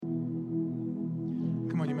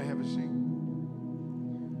Come on, you may have a seat.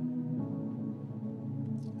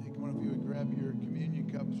 Hey, come on, if you would grab your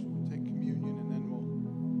communion cups, we'll take communion, and then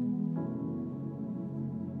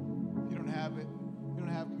if you don't have it, if you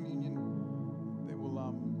don't have communion, they will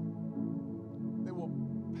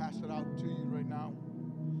pass it out to you right now.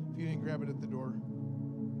 If you didn't grab it at the door.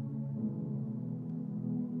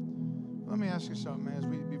 Let me ask you something,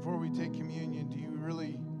 man. Before we take communion, do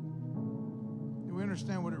we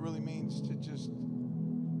understand what it really means to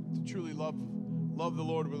truly love the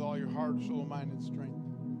Lord with all your heart, soul, mind, and strength?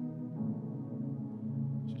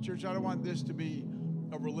 So, church, I don't want this to be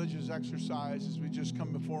a religious exercise as we just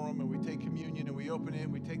come before Him and we take communion and we open it,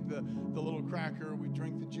 and we take the little cracker, we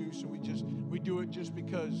drink the juice, and we do it just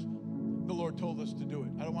because the Lord told us to do it.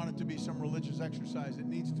 I don't want it to be some religious exercise. It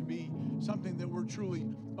needs to be something that we're truly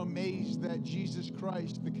amazed that Jesus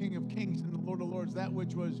Christ, the King of Kings and the Lord of Lords, that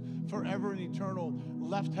which was forever and eternal,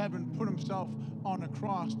 left heaven, put Himself on a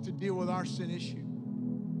cross to deal with our sin issue.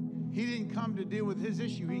 He didn't come to deal with His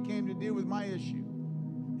issue. He came to deal with my issue.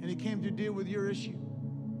 And He came to deal with your issue.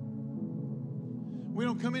 We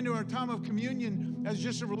don't come into our time of communion as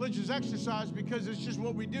just a religious exercise because it's just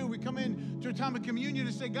what we do. We come into a time of communion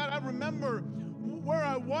to say, God, I remember where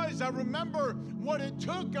I was. I remember what it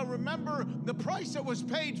took. I remember the price that was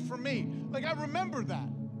paid for me. Like, I remember that.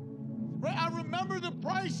 Right? I remember the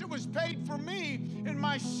price that was paid for me in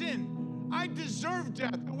my sin. I deserve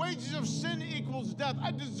death. The wages of sin equals death.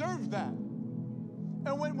 I deserve that.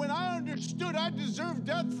 And when I understood I deserved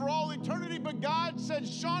death for all eternity, but God said,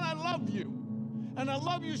 Sean, I love you. And I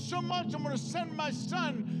love you so much, I'm going to send my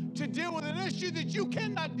son to deal with an issue that you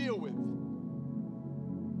cannot deal with.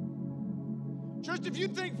 Church, if you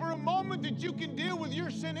think for a moment that you can deal with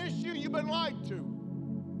your sin issue, you've been lied to.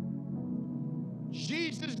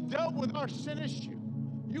 Jesus dealt with our sin issue.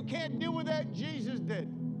 You can't deal with that, Jesus did.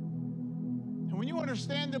 And when you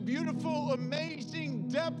understand the beautiful, amazing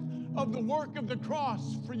depth of the work of the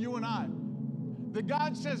cross for you and I, that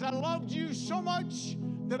God says, I loved you so much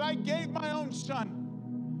that I gave my own son.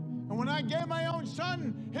 And when I gave my own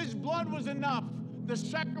son, His blood was enough. The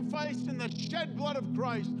sacrifice and the shed blood of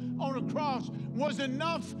Christ on a cross was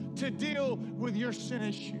enough to deal with your sin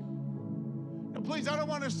issue. Now, please, I don't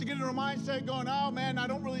want us to get into a mindset going, oh, man, I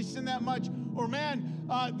don't really sin that much. Or, man,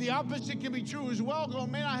 the opposite can be true as well.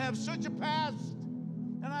 Going, man, I have such a past,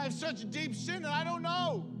 and I have such a deep sin, and I don't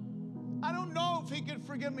know. I don't know if He could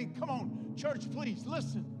forgive me. Come on, church, please,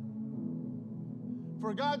 listen.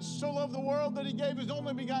 For God so loved the world that He gave His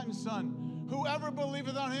only begotten Son. Whoever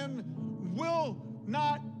believeth on Him will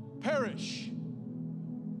not perish.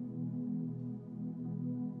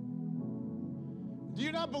 Do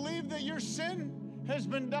you not believe that your sin has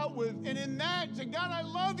been dealt with? And in that, say, God, I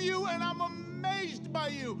love you and I'm amazed by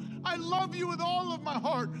you. I love you with all of my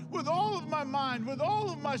heart, with all of my mind, with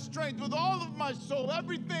all of my strength, with all of my soul,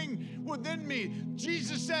 everything within me.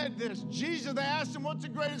 Jesus said this. Jesus, they asked Him, what's the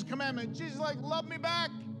greatest commandment? Jesus like, love me back.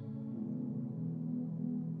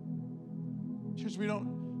 Church, we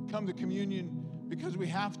don't come to communion because we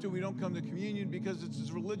have to. We don't come to communion because it's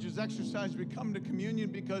a religious exercise. We come to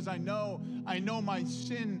communion because I know my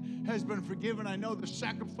sin has been forgiven. I know the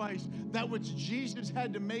sacrifice, that which Jesus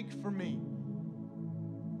had to make for me.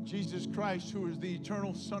 Jesus Christ, who is the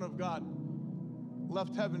eternal Son of God,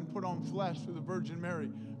 left heaven, put on flesh through the Virgin Mary,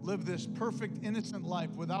 lived this perfect, innocent life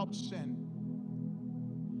without sin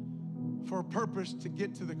for a purpose to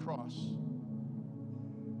get to the cross.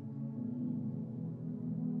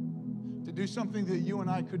 To do something that you and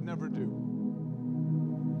I could never do.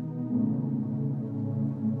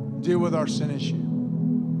 Deal with our sin issue.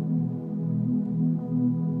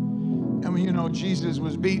 And when you know Jesus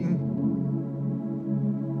was beaten,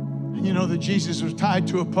 and you know that Jesus was tied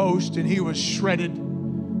to a post and He was shredded,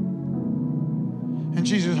 and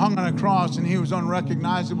Jesus hung on a cross and He was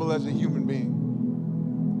unrecognizable as a human being.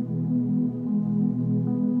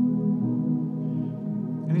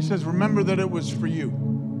 And He says, remember that it was for you.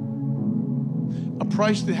 A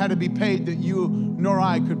price that had to be paid that you nor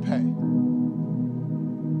I could pay. And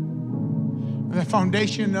the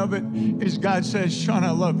foundation of it is God says, Sean, I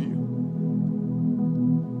love you.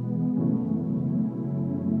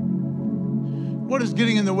 What is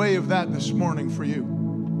getting in the way of that this morning for you?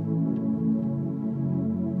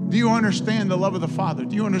 Do you understand the love of the Father?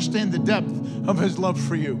 Do you understand the depth of His love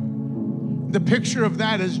for you? The picture of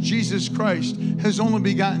that is Jesus Christ, His only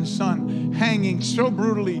begotten Son, hanging so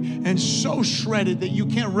brutally and so shredded that you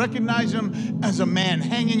can't recognize Him as a man,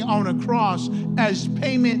 hanging on a cross as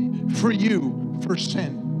payment for you for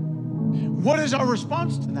sin. What is our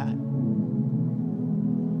response to that?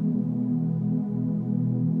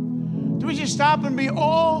 Do we just stop and be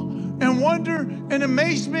all in wonder wonder and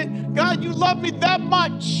amazement. God, you love me that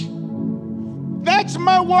much. That's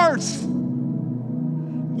my worth.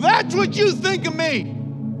 That's what you think of me.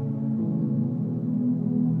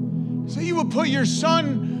 So you would put your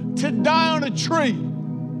son to die on a tree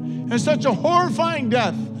in such a horrifying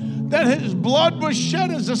death that his blood was shed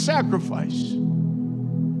as a sacrifice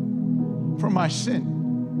for my sin.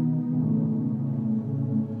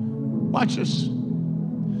 Watch this.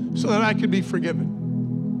 So that I could be forgiven.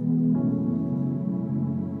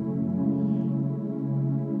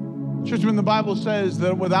 Church, when the Bible says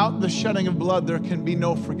that without the shedding of blood, there can be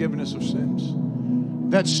no forgiveness of sins,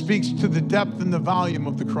 that speaks to the depth and the volume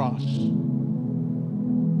of the cross.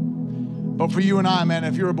 But for you and I, man,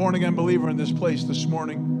 if you're a born-again believer in this place this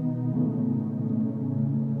morning,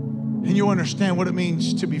 and you understand what it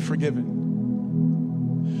means to be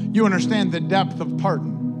forgiven, you understand the depth of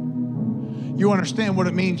pardon, you understand what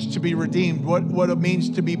it means to be redeemed, what it means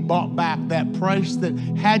to be bought back, that price that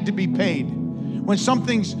had to be paid. When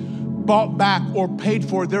something's bought back or paid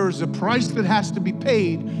for, there is a price that has to be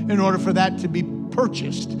paid in order for that to be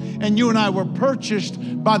purchased. And you and I were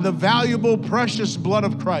purchased by the valuable, precious blood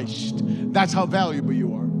of Christ. That's how valuable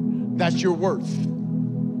you are. That's your worth.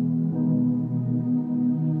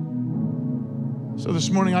 So this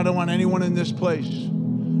morning, I don't want anyone in this place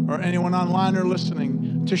or anyone online or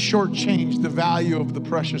listening to shortchange the value of the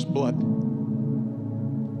precious blood.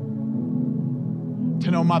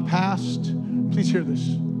 To know my past, please hear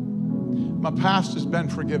this. My past has been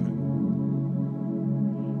forgiven.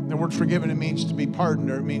 The word forgiven, it means to be pardoned,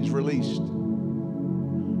 or it means released.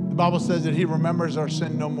 The Bible says that he remembers our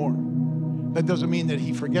sin no more. That doesn't mean that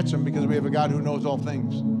he forgets them, because we have a God who knows all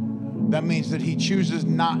things. That means that he chooses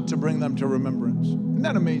not to bring them to remembrance. Isn't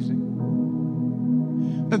that amazing?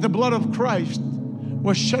 That the blood of Christ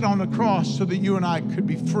was shed on the cross so that you and I could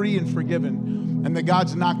be free and forgiven, and that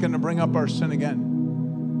God's not going to bring up our sin again.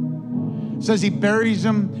 It says he buries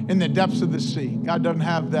them in the depths of the sea. God doesn't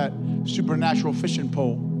have that supernatural fishing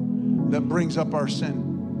pole that brings up our sin.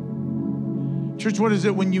 Church, what is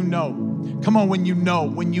it when you know? Come on, when you know,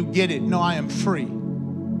 when you get it. No, I am free.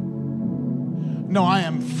 No, I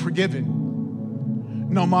am forgiven.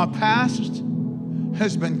 No, my past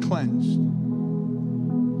has been cleansed.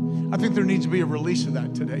 I think there needs to be a release of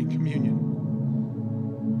that today, communion.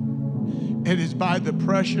 It is by the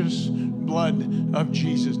precious blood of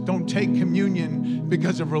Jesus. Don't take communion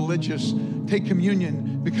because of religious. Take communion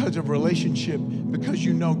because of relationship, because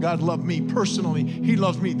you know God loved me personally. He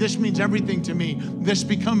loves me. This means everything to me. This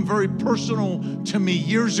became very personal to me.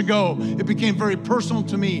 Years ago, it became very personal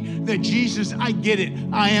to me that Jesus, I get it.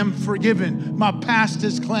 I am forgiven. My past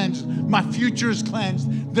is cleansed. My future is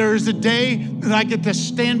cleansed. There is a day that I get to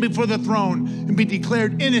stand before the throne and be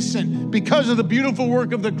declared innocent because of the beautiful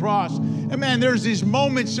work of the cross. And man, there's these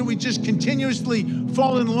moments that we just continuously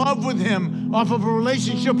fall in love with him off of a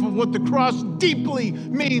relationship of what the cross deeply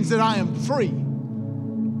means, that I am free,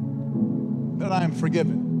 that I am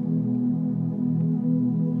forgiven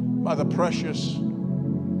by the precious,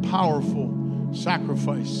 powerful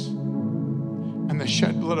sacrifice and the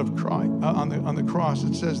shed blood of Christ on the cross.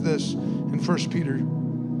 It says this in 1 Peter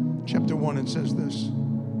chapter 1, it says this: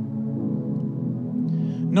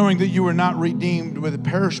 knowing that you were not redeemed with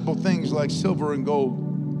perishable things like silver and gold.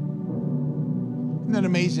 Isn't that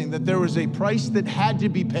amazing that there was a price that had to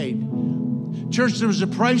be paid? Church, there was a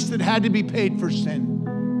price that had to be paid for sin.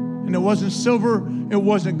 And it wasn't silver, it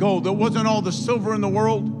wasn't gold. It wasn't all the silver in the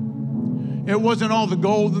world. It wasn't all the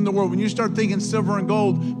gold in the world. When you start thinking silver and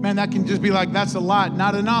gold, man, that can just be like, that's a lot.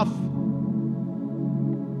 Not enough.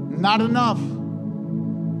 Not enough.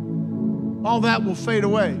 All that will fade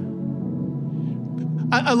away.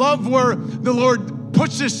 I love where the Lord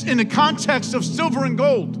puts this in the context of silver and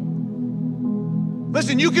gold.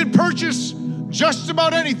 Listen, you can purchase just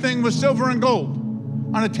about anything with silver and gold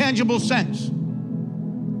on a tangible sense.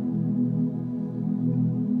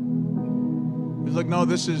 He's like, no,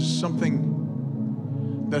 this is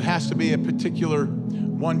something that has to be a particular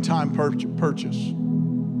one-time purchase.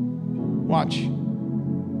 Watch.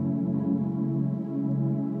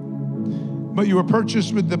 But you were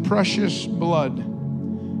purchased with the precious blood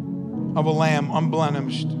of a lamb,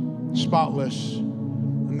 unblemished, spotless,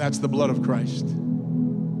 and that's the blood of Christ.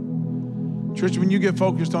 Church, when you get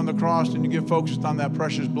focused on the cross and you get focused on that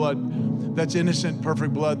precious blood, that's innocent,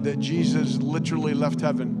 perfect blood that Jesus literally left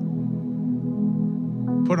heaven,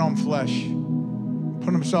 put on flesh,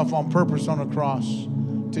 put himself on purpose on a cross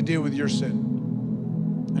to deal with your sin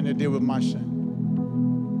and to deal with my sin.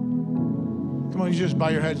 Come on, you just bow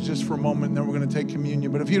your heads just for a moment, and then we're going to take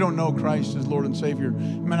communion. But if you don't know Christ as Lord and Savior,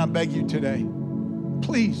 man, I beg you today,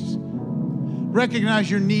 please Recognize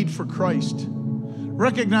your need for Christ.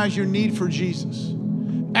 Recognize your need for Jesus.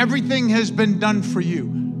 Everything has been done for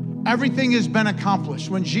you. Everything has been accomplished.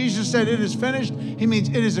 When Jesus said it is finished, he means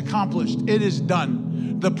it is accomplished. It is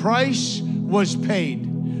done. The price was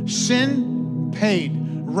paid. Sin paid.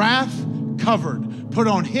 Wrath covered. Put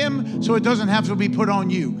on him so it doesn't have to be put on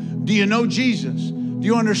you. Do you know Jesus? Do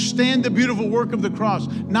you understand the beautiful work of the cross?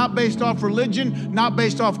 Not based off religion, not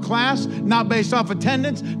based off class, not based off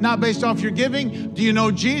attendance, not based off your giving. Do you know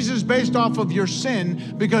Jesus based off of your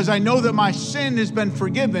sin? Because I know that my sin has been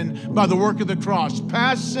forgiven by the work of the cross.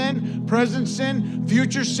 Past sin, present sin,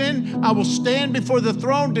 future sin, I will stand before the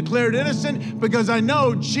throne declared innocent because I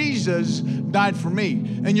know Jesus died for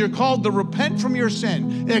me. And you're called to repent from your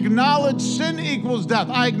sin. Acknowledge sin equals death.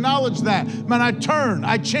 I acknowledge that. Man, I turn.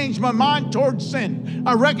 I change my mind towards sin.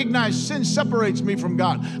 I recognize sin separates me from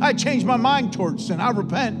God. I change my mind towards sin. I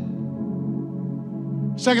repent.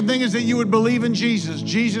 Second thing is that you would believe in Jesus.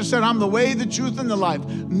 Jesus said, I'm the way, the truth, and the life.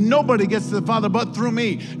 Nobody gets to the Father but through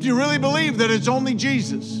me. Do you really believe that it's only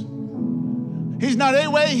Jesus? He's not a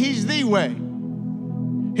way, he's the way.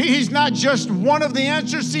 He's not just one of the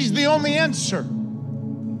answers, he's the only answer.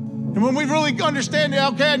 And when we really understand,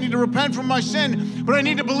 okay, I need to repent from my sin, but I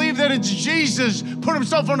need to believe that it's Jesus put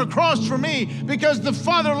himself on the cross for me because the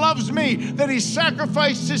Father loves me, that he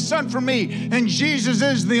sacrificed his son for me, and Jesus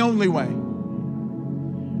is the only way.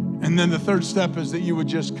 And then the third step is that you would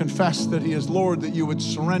just confess that he is Lord, that you would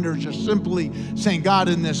surrender, just simply saying, God,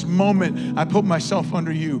 in this moment, I put myself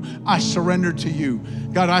under you. I surrender to you.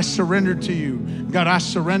 God, I surrender to you. God, I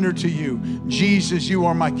surrender to you. Jesus, you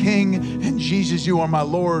are my King, and Jesus, you are my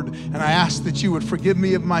Lord. And I ask that you would forgive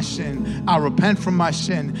me of my sin. I repent from my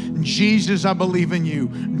sin. Jesus, I believe in you.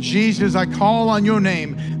 Jesus, I call on your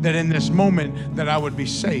name, that in this moment that I would be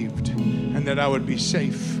saved and that I would be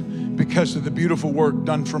safe, because of the beautiful work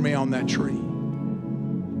done for me on that tree.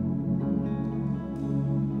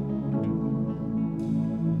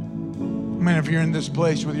 Man, if you're in this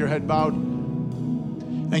place with your head bowed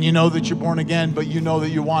and you know that you're born again, but you know that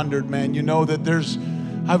you wandered, man, you know that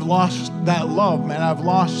I've lost that love, man. I've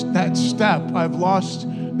lost that step. I've lost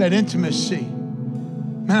that intimacy.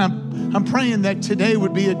 Man, I'm praying that today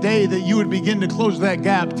would be a day that you would begin to close that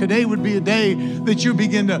gap. Today would be a day that you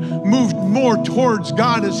begin to move more towards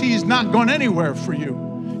God, as he's not gone anywhere for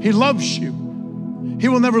you. He loves you. He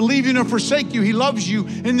will never leave you nor forsake you. He loves you.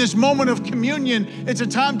 In this moment of communion, it's a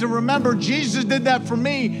time to remember Jesus did that for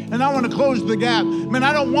me, and I want to close the gap. Man,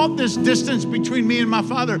 I don't want this distance between me and my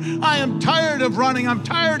Father. I am tired of running. I'm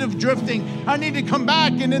tired of drifting. I need to come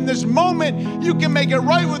back, and in this moment, you can make it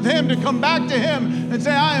right with him, to come back to him and say,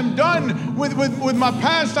 I am done with my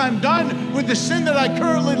past. I'm done with the sin that I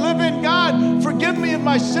currently live in. God, forgive me of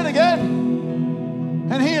my sin again.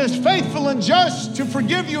 And he is faithful and just to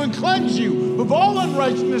forgive you and cleanse you of all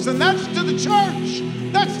unrighteousness. And that's to the church.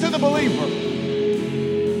 That's to the believer.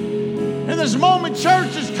 In this moment, church,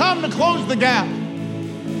 it's time to close the gap.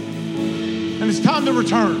 And it's time to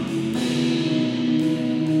return.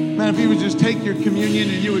 Man, if you would just take your communion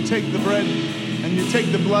and you would take the bread and you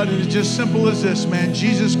take the blood, and it's just simple as this, man.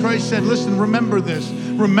 Jesus Christ said, listen, remember this.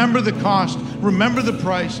 Remember the cost. Remember the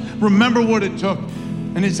price. Remember what it took.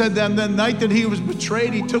 And he said that the night that he was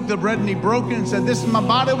betrayed, he took the bread and he broke it and said, this is my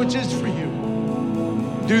body, which is for you.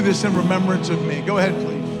 Do this in remembrance of me. Go ahead,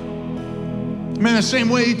 please. Man, the same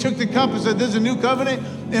way he took the cup and said, there's a new covenant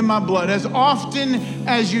in my blood. As often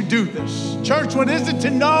as you do this. Church, what is it? To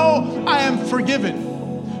know I am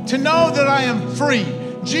forgiven. To know that I am free.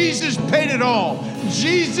 Jesus paid it all.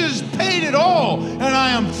 Jesus paid it all. And I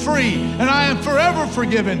am free. And I am forever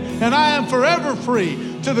forgiven. And I am forever free.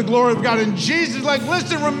 To the glory of God. And Jesus, like,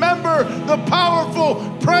 listen, remember the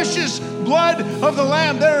powerful, precious blood of the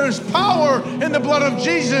Lamb. There is power in the blood of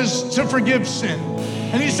Jesus to forgive sin.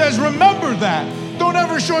 And he says, remember that. Don't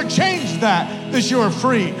ever shortchange that you are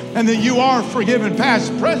free and that you are forgiven,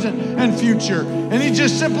 past, present, and future. And he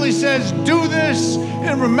just simply says, do this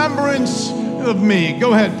in remembrance of me.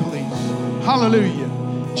 Go ahead, please. Hallelujah.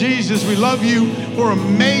 Jesus, we love you. We're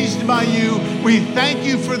amazed by you. We thank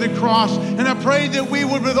you for the cross. And I pray that we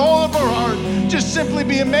would, with all of our heart, just simply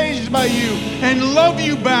be amazed by you and love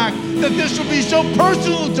you back. That this would be so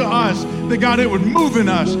personal to us that, God, it would move in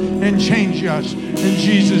us and change us in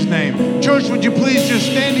Jesus' name. Church, would you please just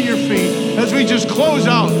stand to your feet as we just close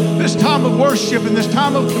out this time of worship and this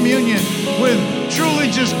time of communion with truly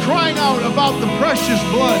just crying out about the precious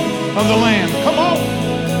blood of the Lamb. Come on.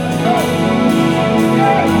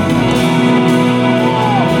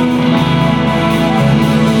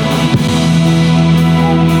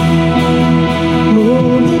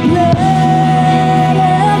 Oh, the blood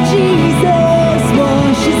of Jesus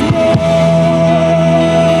washes me.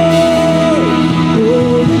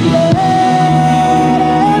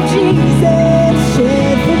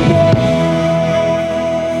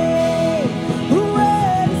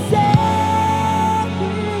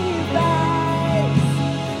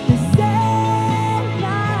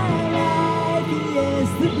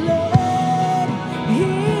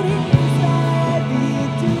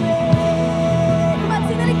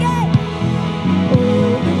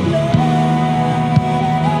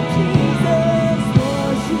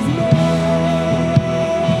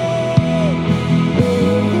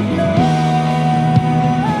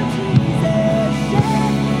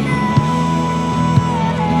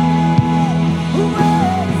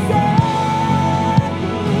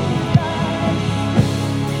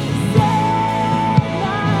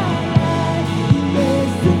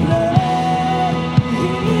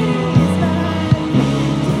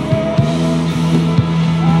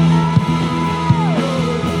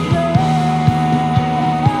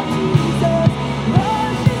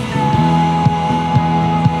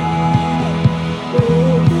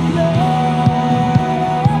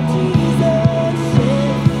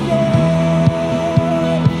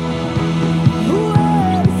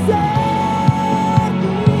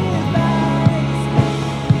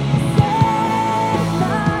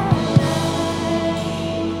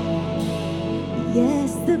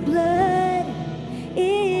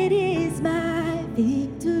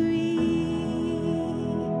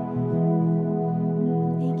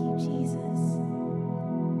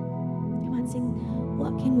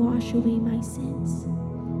 wash away my sins.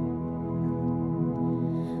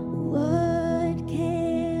 What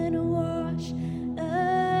can wash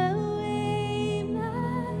away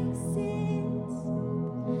my sins?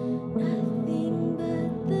 Nothing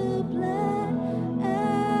but the blood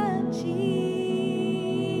of Jesus.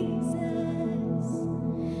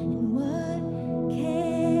 And what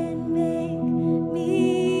can make me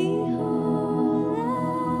whole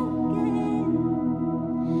again?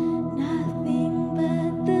 Nothing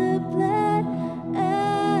but the blood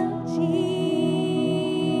of Jesus.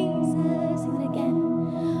 Sing it again.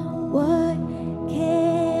 What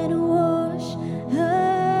can wash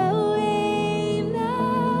away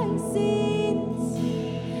my sins?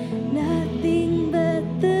 Nothing but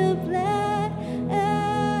the blood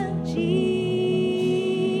of Jesus.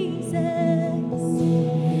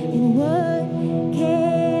 And what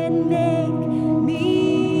can make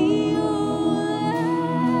me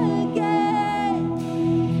whole again?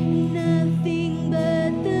 Nothing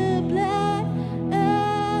but the blood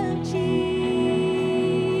of Jesus.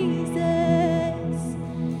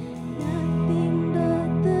 Nothing but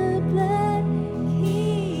the blood,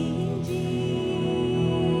 King Jesus.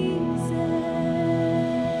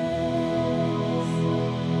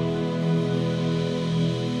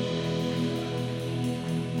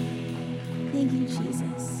 Thank you,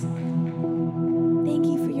 Jesus. Thank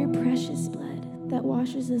you for your precious blood that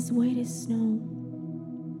washes us white as snow.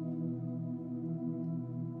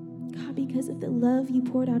 God, because of the love you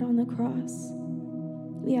poured out on the cross,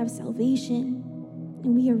 we have salvation,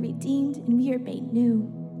 and we are redeemed, and we are made new.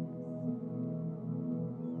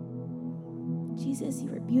 Jesus,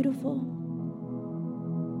 you are beautiful.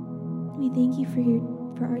 We thank you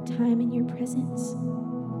for our time in your presence.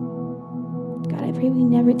 God, I pray we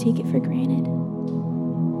never take it for granted.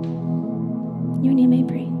 In your name I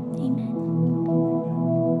pray. Amen.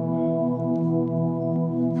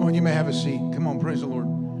 Come on, you may have a seat. Come on, praise the Lord.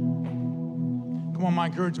 Come on, my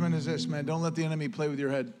encouragement is this, man. Don't let the enemy play with your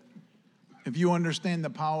head. If you understand the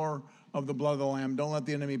power of the blood of the Lamb, don't let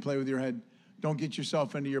the enemy play with your head. Don't get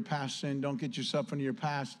yourself into your past sin. Don't get yourself into your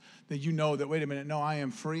past that you know that, wait a minute, no, I am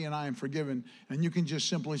free and I am forgiven. And you can just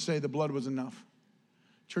simply say the blood was enough.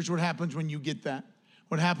 Church, what happens when you get that?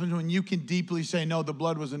 What happens when you can deeply say, no, the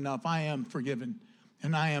blood was enough. I am forgiven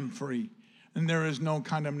and I am free. And there is no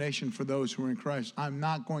condemnation for those who are in Christ. I'm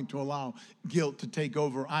not going to allow guilt to take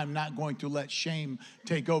over. I'm not going to let shame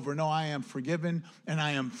take over. No, I am forgiven and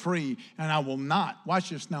I am free. And I will not, watch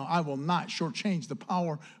this now, I will not shortchange the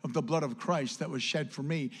power of the blood of Christ that was shed for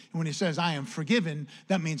me. And when he says I am forgiven,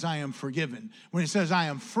 that means I am forgiven. When he says I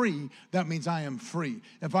am free, that means I am free.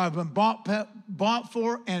 If I've been bought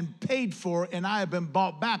for and paid for and I have been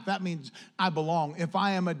bought back, that means I belong. If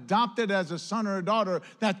I am adopted as a son or a daughter,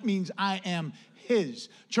 that means I am his.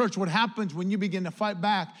 Church, what happens when you begin to fight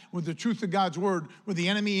back with the truth of God's word, with the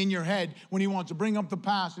enemy in your head, when he wants to bring up the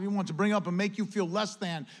past, and he wants to bring up and make you feel less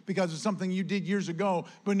than because of something you did years ago.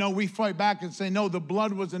 But no, we fight back and say, no, the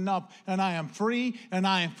blood was enough, and I am free, and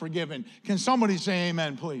I am forgiven. Can somebody say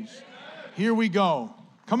amen, please? Amen. Here we go.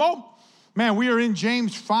 Come on. Man, we are in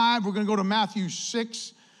James 5. We're going to go to Matthew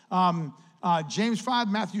 6. James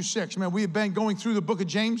 5, Matthew 6. Man, we have been going through the book of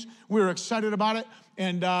James. We're excited about it.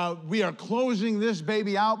 And we are closing this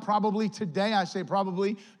baby out probably today. I say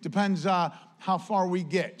probably. Depends how far we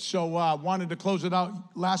get. So wanted to close it out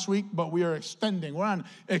last week, but we are extending. We're on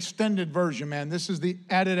extended version, man. This is the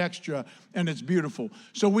added extra, and it's beautiful.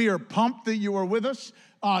 So we are pumped that you are with us.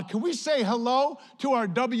 Can we say hello to our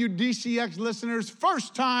WDCX listeners?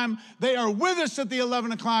 First time they are with us at the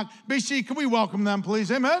 11 o'clock. BC, can we welcome them,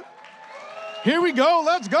 please? Amen. Here we go.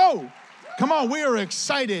 Let's go. Come on, we are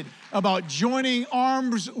excited about joining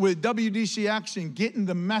arms with WDCX and getting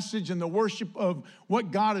the message and the worship of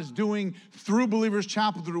what God is doing through Believers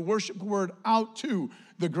Chapel, through the worship word out to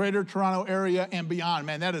the greater Toronto area and beyond.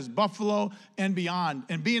 Man, that is Buffalo and beyond.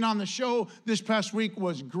 And being on the show this past week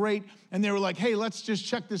was great. And they were like, hey, let's just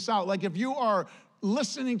check this out. Like, if you are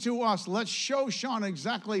listening to us, let's show Sean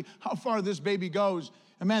exactly how far this baby goes.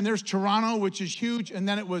 And man, there's Toronto, which is huge. And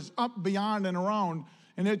then it was up, beyond, and around.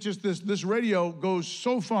 And it just, this radio goes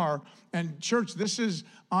so far. And church, this is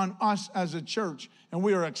on us as a church. And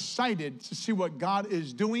we are excited to see what God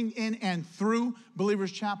is doing in and through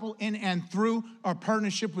Believers Chapel, in and through our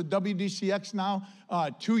partnership with WDCX now,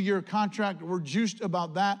 2-year contract. We're juiced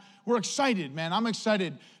about that. We're excited, man. I'm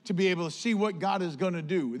excited to be able to see what God is going to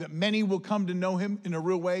do, that many will come to know him in a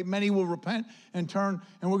real way. Many will repent and turn,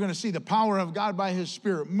 and we're going to see the power of God by his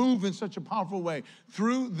Spirit move in such a powerful way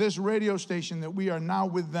through this radio station that we are now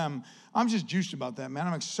with them. I'm just juiced about that, man.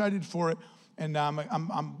 I'm excited for it. And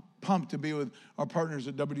I'm pumped to be with our partners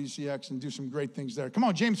at WCX and do some great things there. Come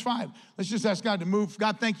on, James 5. Let's just ask God to move.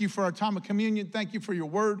 God, thank you for our time of communion. Thank you for your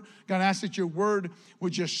word. God, I ask that your word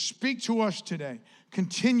would just speak to us today.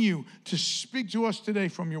 Continue to speak to us today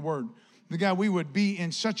from your word. That God, we would be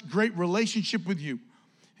in such great relationship with you.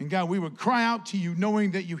 And God, we would cry out to you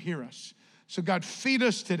knowing that you hear us. So God, feed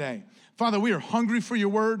us today. Father, we are hungry for your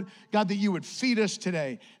word. God, that you would feed us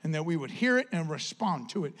today and that we would hear it and respond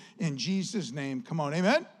to it in Jesus' name. Come on,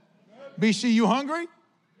 amen? BC, you hungry?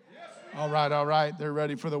 Yes, all right. They're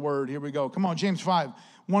ready for the word. Here we go. Come on, James 5,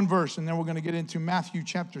 one verse, and then we're going to get into Matthew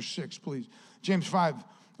chapter 6, please. James 5,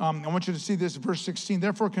 I want you to see this, verse 16.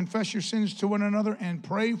 Therefore, confess your sins to one another and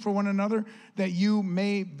pray for one another that you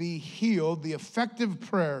may be healed. The effective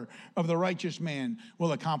prayer of the righteous man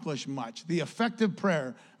will accomplish much. The effective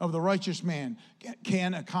prayer of the righteous man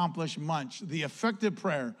can accomplish much. The effective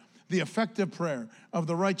prayer of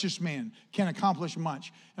the righteous man can accomplish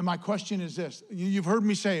much. And my question is this. You've heard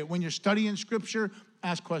me say it. When you're studying Scripture,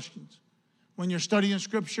 ask questions. When you're studying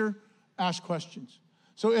Scripture, ask questions.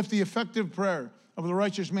 So if the effective prayer of the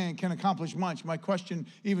righteous man can accomplish much, my question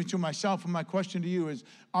even to myself and my question to you is,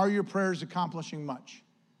 are your prayers accomplishing much?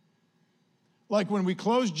 Like when we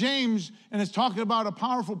close James and it's talking about a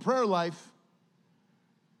powerful prayer life,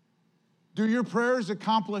 do your prayers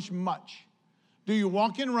accomplish much? Do you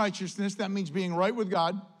walk in righteousness? That means being right with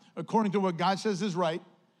God, according to what God says is right?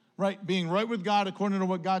 Right? Being right with God according to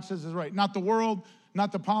what God says is right. Not the world,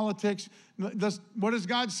 not the politics. What does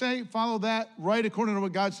God say? Follow that. Right according to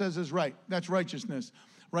what God says is right. That's righteousness,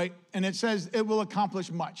 right? And it says it will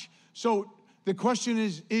accomplish much. So the question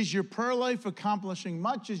is your prayer life accomplishing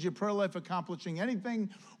much? Is your prayer life accomplishing anything?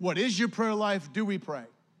 What is your prayer life? Do we pray?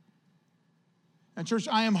 And church,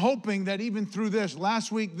 I am hoping that even through this,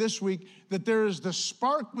 last week, this week, that there is the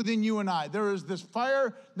spark within you and I. There is this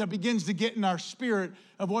fire that begins to get in our spirit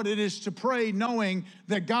of what it is to pray, knowing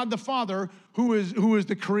that God the Father, who is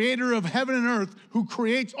the creator of heaven and earth, who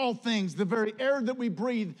creates all things, the very air that we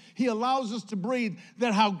breathe, he allows us to breathe,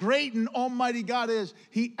 that how great and almighty God is,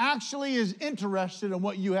 he actually is interested in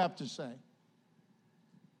what you have to say.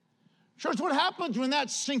 Church, what happens when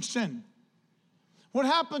that sinks in? What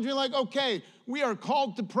happens when you're like, okay, we are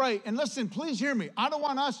called to pray. And listen, please hear me. I don't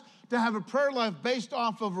want us to have a prayer life based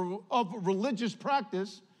off of religious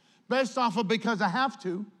practice, based off of because I have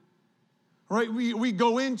to. Right? We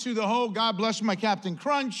go into the whole, God bless my Captain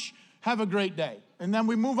Crunch, have a great day. And then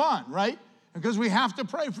we move on, right? Because we have to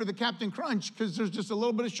pray for the Captain Crunch because there's just a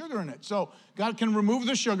little bit of sugar in it. So God can remove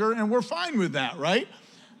the sugar and we're fine with that, right?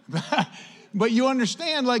 But you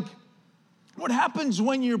understand, like, what happens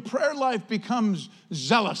when your prayer life becomes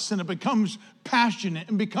zealous and it becomes passionate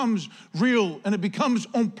and becomes real and it becomes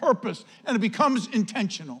on purpose and it becomes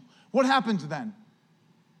intentional? What happens then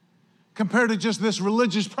compared to just this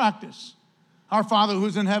religious practice? Our Father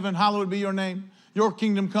who's in heaven, hallowed be your name. Your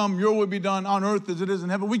kingdom come, your will be done on earth as it is in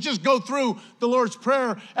heaven. We just go through the Lord's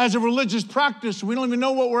Prayer as a religious practice. We don't even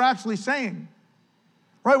know what we're actually saying.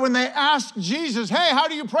 Right, when they asked Jesus, hey, how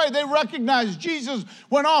do you pray? They recognized Jesus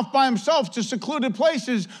went off by himself to secluded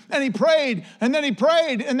places and he prayed and then he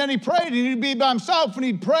prayed and then he prayed and he'd be by himself and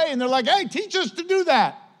he'd pray and they're like, hey, teach us to do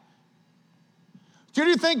that. Do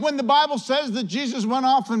you think when the Bible says that Jesus went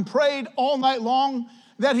off and prayed all night long,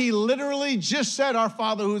 that he literally just said, our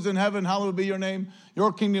Father who's in heaven, hallowed be your name.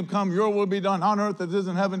 Your kingdom come, your will be done on earth as it is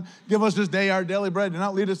in heaven. Give us this day our daily bread. Do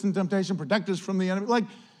not lead us in temptation. Protect us from the enemy.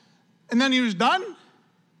 And then he was done.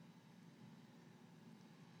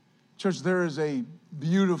 Church, there is a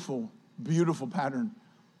beautiful, beautiful pattern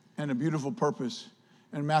and a beautiful purpose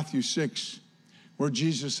in Matthew 6 where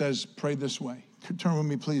Jesus says, pray this way. Turn with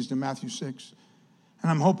me, please, to Matthew 6. And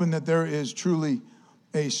I'm hoping that there is truly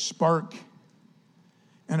a spark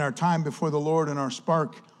in our time before the Lord and our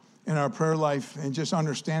spark in our prayer life and just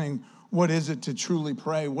understanding what is it to truly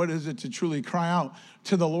pray? What is it to truly cry out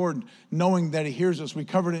to the Lord, knowing that he hears us? We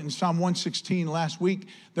covered it in Psalm 116 last week,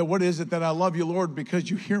 that what is it that I love you, Lord, because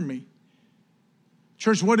you hear me.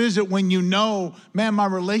 Church, what is it when you know, man, my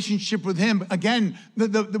relationship with him? Again,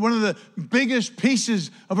 one of the biggest pieces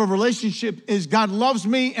of a relationship is God loves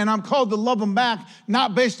me and I'm called to love him back,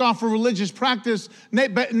 not based off of religious practice,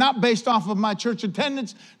 not based off of my church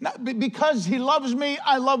attendance. Because he loves me,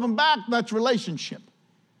 I love him back. That's relationship.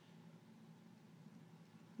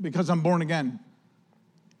 Because I'm born again.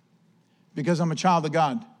 Because I'm a child of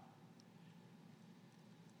God.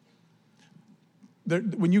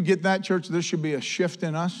 When you get that, church, there should be a shift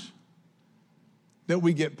in us, that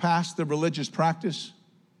we get past the religious practice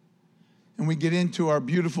and we get into our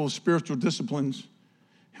beautiful spiritual disciplines.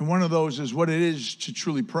 And one of those is what it is to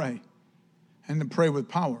truly pray and to pray with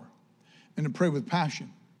power. and to pray with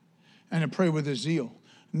passion and to pray with a zeal,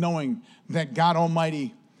 knowing that God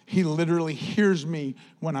Almighty, He literally hears me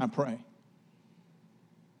when I pray.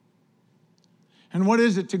 And what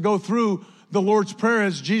is it to go through the Lord's Prayer?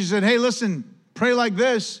 As Jesus said, hey, listen, pray like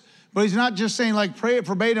this. But He's not just saying like pray it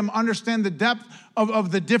verbatim, understand the depth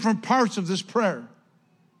of the different parts of this prayer.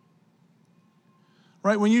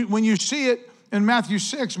 Right? When you see it in Matthew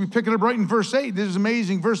 6, we pick it up right in verse 8. This is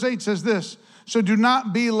amazing. Verse 8 says this, so do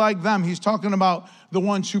not be like them. He's talking about the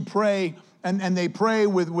ones who pray and they pray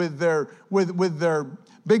with their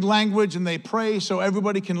big language, and they pray so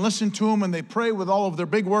everybody can listen to them, and they pray with all of their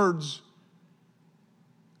big words.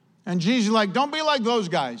 And Jesus is like, don't be like those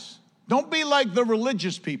guys. Don't be like the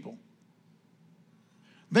religious people.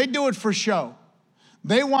 They do it for show.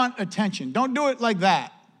 They want attention. Don't do it like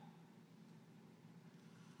that.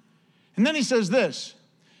 And then He says this.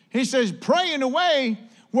 He says, pray in a way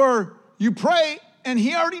where you pray and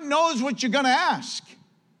He already knows what you're going to ask.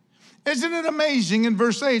 Isn't it amazing in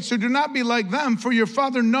verse 8? So do not be like them, for your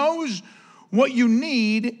Father knows what you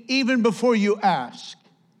need even before you ask.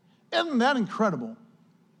 Isn't that incredible?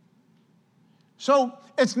 So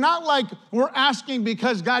it's not like we're asking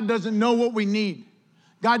because God doesn't know what we need.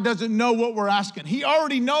 God doesn't know what we're asking. He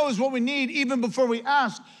already knows what we need even before we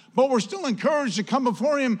ask, but we're still encouraged to come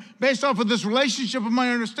before Him based off of this relationship of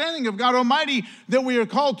my understanding of God Almighty, that we are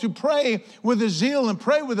called to pray with a zeal and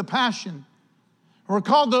pray with a passion. We're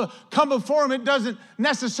called to come before Him. It doesn't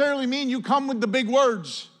necessarily mean you come with the big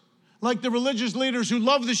words like the religious leaders who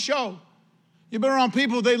love the show. You've been around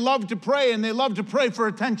people, they love to pray, and they love to pray for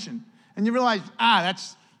attention. And you realize,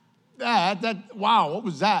 wow, what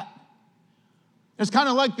was that? It's kind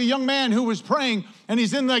of like the young man who was praying, and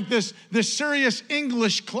he's in like this serious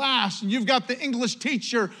English class, and you've got the English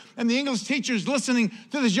teacher, and the English teacher's listening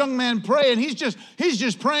to this young man pray, and he's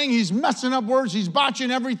just praying, he's messing up words, he's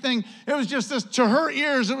botching everything. It was just this, to her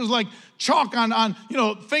ears, it was like chalk on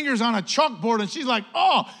fingers on a chalkboard, and she's like,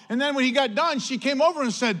 oh. And then when he got done, she came over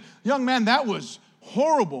and said, young man, that was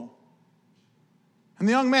horrible. And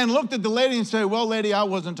the young man looked at the lady and said, well, lady, I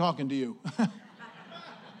wasn't talking to you.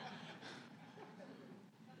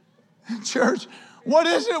 Church, what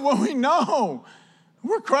is it when we know?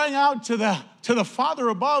 We're crying out to the Father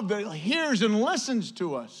above that hears and listens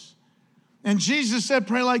to us. And Jesus said,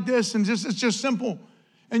 pray like this, and it's just simple.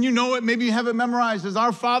 And you know it, maybe you have it memorized as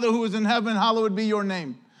our Father who is in heaven, hallowed be your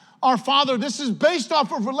name. Our Father, this is based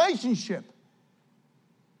off of relationship.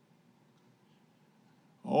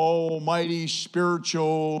 Almighty,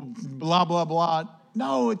 spiritual, blah, blah, blah.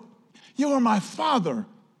 No, you are my Father.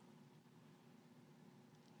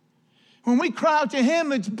 When we cry out to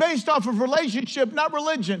Him, it's based off of relationship, not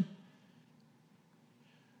religion.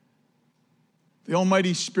 The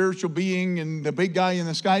almighty spiritual being and the big guy in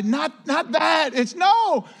the sky, not that. It's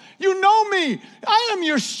no, you know me. I am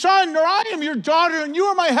your son, or I am your daughter, and you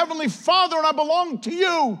are my heavenly Father, and I belong to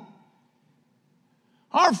you.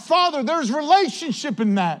 Our Father, there's relationship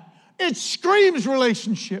in that. It screams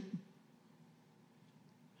relationship.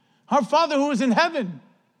 Our Father who is in heaven,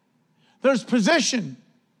 there's position.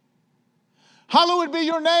 Hallowed be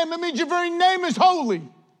your name. That means your very name is holy.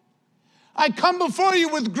 I come before you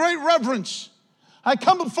with great reverence. I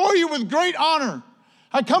come before you with great honor.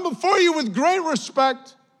 I come before you with great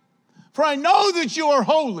respect, for I know that you are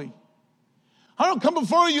holy. I don't come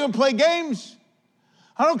before you and play games.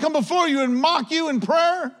 I don't come before you and mock you in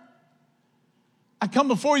prayer. I come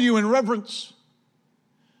before you in reverence.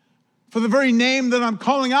 For the very name that I'm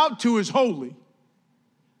calling out to is holy.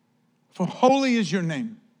 For holy is your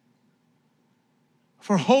name.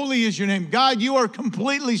 For holy is your name. God, you are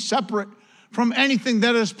completely separate from anything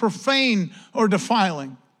that is profane or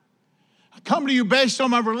defiling. I come to you based on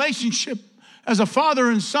my relationship as a father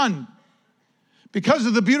and son. Because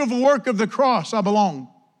of the beautiful work of the cross, I belong.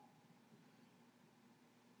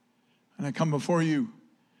 And I come before you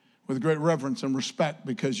with great reverence and respect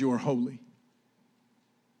because you are holy.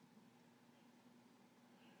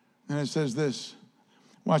 And it says this,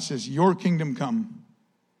 watch this, your kingdom come.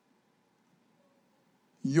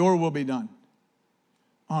 Your will be done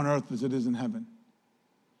on earth as it is in heaven.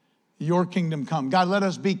 Your kingdom come. God, let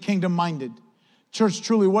us be kingdom-minded. Church,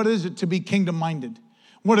 truly, what is it to be kingdom-minded?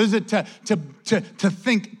 What is it to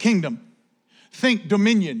think kingdom? Think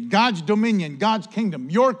dominion, God's kingdom.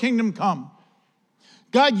 Your kingdom come.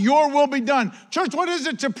 God, your will be done. Church, what is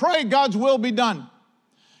it to pray God's will be done?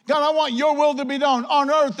 God, I want your will to be done on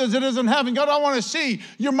earth as it is in heaven. God, I want to see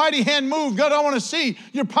your mighty hand move. God, I want to see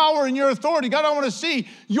your power and your authority. God, I want to see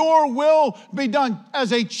your will be done.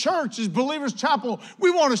 As a church, as Believers Chapel, we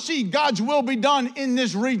want to see God's will be done in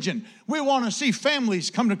this region. We want to see families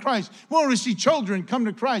come to Christ. We want to see children come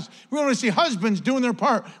to Christ. We want to see husbands doing their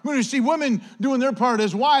part. We want to see women doing their part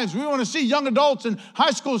as wives. We want to see young adults and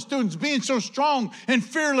high school students being so strong and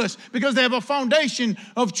fearless because they have a foundation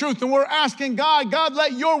of truth. And we're asking God,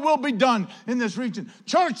 let your will be done in this region.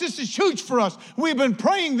 Church, this is huge for us. We've been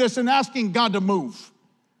praying this and asking God to move.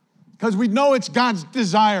 Because we know it's God's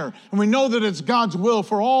desire, and we know that it's God's will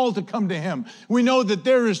for all to come to him. We know that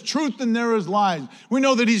there is truth and there is lies. We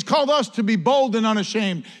know that he's called us to be bold and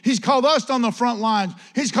unashamed. He's called us on the front lines.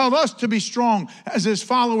 He's called us to be strong as his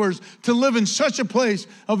followers, to live in such a place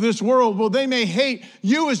of this world where they may hate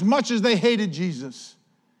you as much as they hated Jesus.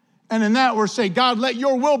 And in that, we're saying, God, let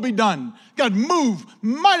your will be done. God, move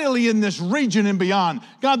mightily in this region and beyond.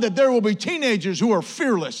 God, that there will be teenagers who are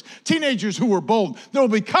fearless, teenagers who are bold. There will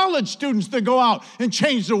be college students that go out and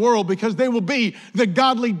change the world because they will be the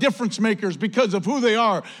godly difference makers because of who they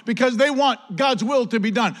are, because they want God's will to be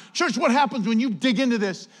done. Church, what happens when you dig into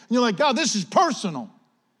this and you're like, God, this is personal.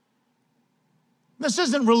 This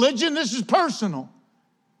isn't religion, this is personal.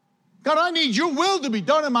 God, I need your will to be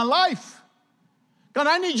done in my life. God,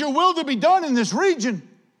 I need your will to be done in this region.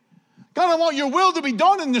 God, I want your will to be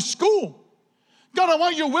done in this school. God, I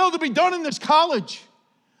want your will to be done in this college.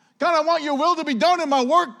 God, I want your will to be done in my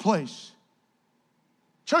workplace.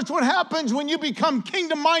 Church, what happens when you become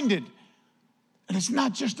kingdom-minded? And it's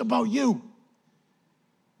not just about you,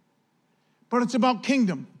 but it's about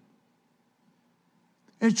kingdom.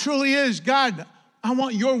 It truly is, God, I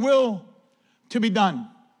want your will to be done.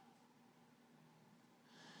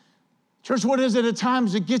 Church, what is it at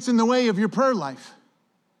times that gets in the way of your prayer life?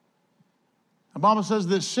 The Bible says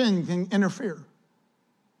that sin can interfere.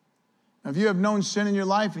 If you have known sin in your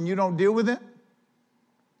life and you don't deal with it,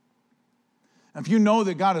 if you know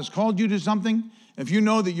that God has called you to something, if you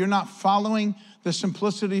know that you're not following the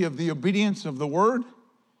simplicity of the obedience of the word,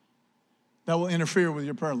 that will interfere with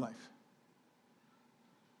your prayer life.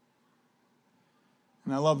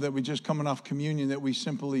 And I love that we just coming off communion that we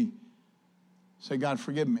simply say, God,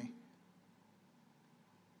 forgive me.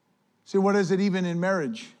 See, what is it even in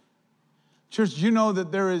marriage? Church, do you know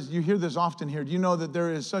that there is, you hear this often here, do you know that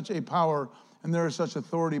there is such a power and there is such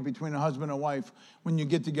authority between a husband and wife when you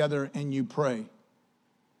get together and you pray?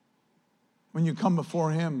 When you come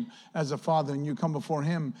before him as a father and you come before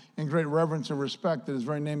him in great reverence and respect that his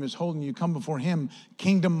very name is holding, you come before him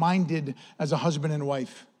kingdom-minded as a husband and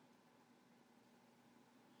wife.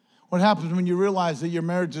 What happens when you realize that your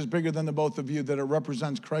marriage is bigger than the both of you, that it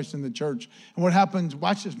represents Christ in the church? And what happens,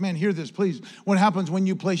 watch this, man, hear this, please. What happens when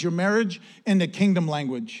you place your marriage into kingdom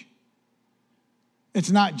language? It's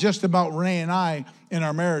not just about Ray and I in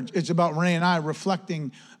our marriage. It's about Ray and I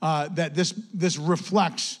reflecting that this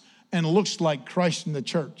reflects and looks like Christ in the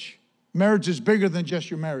church. Marriage is bigger than just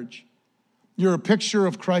your marriage. You're a picture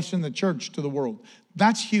of Christ in the church to the world.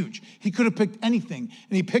 That's huge. He could have picked anything,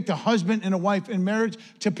 and he picked a husband and a wife in marriage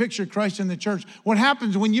to picture Christ in the church. What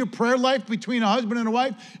happens when your prayer life between a husband and a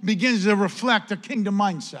wife begins to reflect a kingdom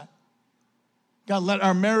mindset? God, let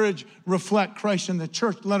our marriage reflect Christ in the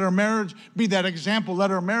church. Let our marriage be that example. Let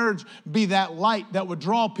our marriage be that light that would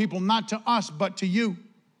draw people not to us, but to you.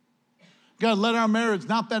 God, let our marriage,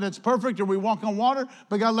 not that it's perfect or we walk on water,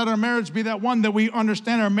 but God, let our marriage be that one that we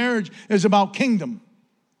understand our marriage is about kingdom.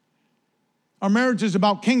 Our marriage is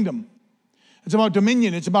about kingdom. It's about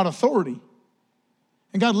dominion. It's about authority.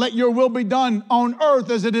 And God, let your will be done on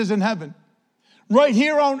earth as it is in heaven. Right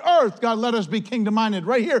here on earth, God, let us be kingdom-minded.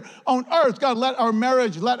 Right here on earth, God, let our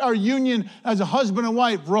marriage, let our union as a husband and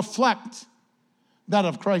wife reflect that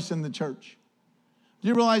of Christ in the church. Do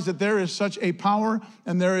you realize that there is such a power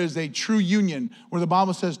and there is a true union where the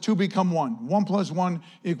Bible says two become one. 1 + 1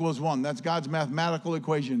 = 1. That's God's mathematical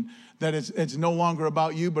equation. That it's no longer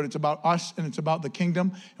about you, but it's about us and it's about the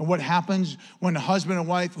kingdom. And what happens when a husband and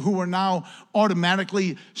wife who are now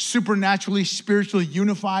automatically, supernaturally, spiritually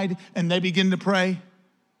unified and they begin to pray?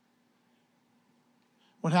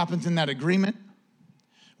 What happens in that agreement?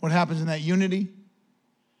 What happens in that unity?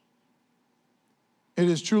 It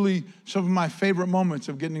is truly some of my favorite moments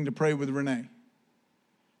of getting to pray with Renee.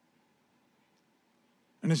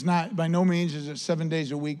 And it's not, by no means is it 7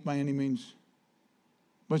 days a week by any means.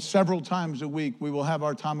 But several times a week, we will have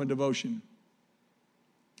our time of devotion.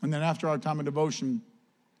 And then after our time of devotion,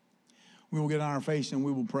 we will get on our face and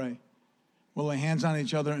we will pray. We'll lay hands on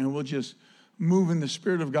each other and we'll just move in the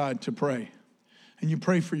Spirit of God to pray. and you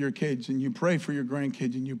pray for your kids, and you pray for your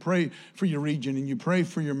grandkids, and you pray for your region, and you pray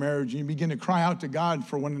for your marriage, and you begin to cry out to God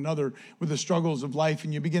for one another with the struggles of life,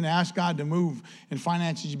 and you begin to ask God to move in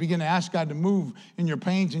finances, you begin to ask God to move in your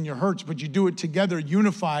pains and your hurts, but you do it together,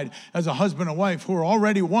 unified as a husband and wife who are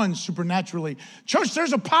already one supernaturally. Church,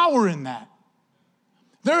 there's a power in that.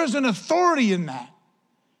 There is an authority in that.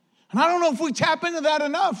 And I don't know if we tap into that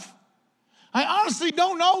enough. I honestly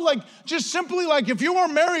don't know, like, just simply like if you are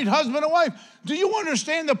married, husband and wife, do you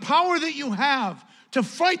understand the power that you have to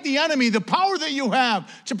fight the enemy, the power that you have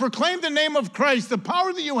to proclaim the name of Christ, the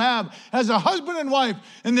power that you have as a husband and wife,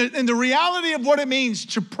 and the reality of what it means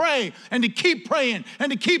to pray and to keep praying and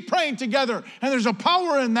to keep praying together. And there's a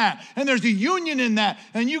power in that, and there's a union in that.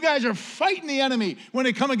 And you guys are fighting the enemy when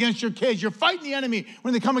they come against your kids. You're fighting the enemy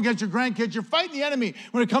when they come against your grandkids. You're fighting the enemy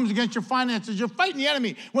when it comes against your finances. You're fighting the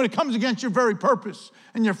enemy when it comes against your very purpose.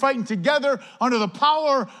 And you're fighting together under the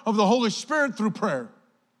power of the Holy Spirit through prayer.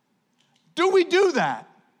 Do we do that?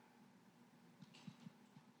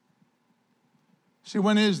 See,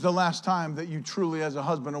 when is the last time that you truly, as a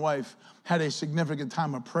husband and wife, had a significant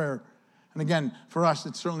time of prayer? And again, for us,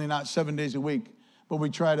 it's certainly not 7 days a week, but we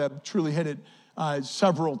try to truly hit it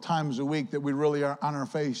several times a week that we really are on our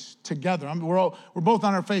face together. I mean, we're both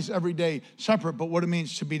on our face every day, separate, but what it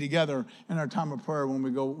means to be together in our time of prayer when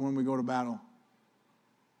we go to battle.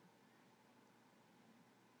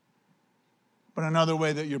 But another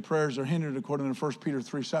way that your prayers are hindered, according to 1 Peter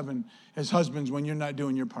 3:7, is husbands, when you're not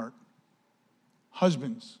doing your part.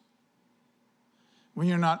 Husbands, when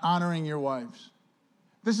you're not honoring your wives.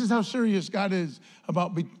 This is how serious God is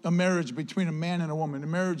about a marriage between a man and a woman. A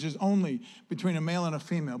marriage is only between a male and a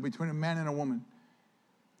female, between a man and a woman.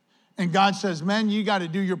 And God says, men, you got to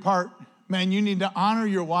do your part. Man, you need to honor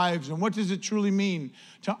your wives. And what does it truly mean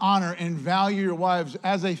to honor and value your wives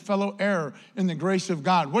as a fellow heir in the grace of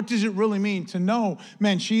God? What does it really mean to know,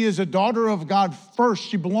 man, she is a daughter of God first.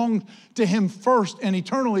 She belongs to him first, and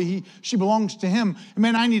eternally she belongs to him. And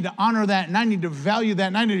man, I need to honor that, and I need to value that,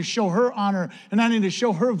 and I need to show her honor, and I need to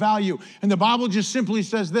show her value. And the Bible just simply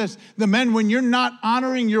says this: the men, when you're not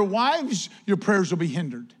honoring your wives, your prayers will be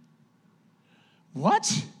hindered.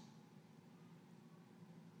 What?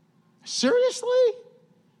 Seriously?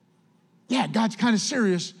 Yeah, God's kind of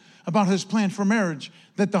serious about his plan for marriage,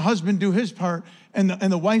 that the husband do his part and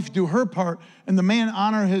the wife do her part, and the man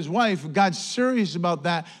honor his wife. God's serious about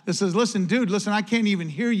that. That says, listen, dude, listen, I can't even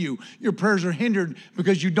hear you. Your prayers are hindered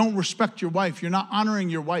because you don't respect your wife. You're not honoring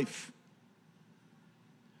your wife.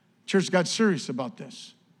 Church, God's serious about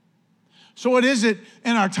this. So what is it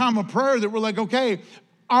in our time of prayer that we're like, okay,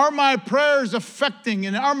 are my prayers affecting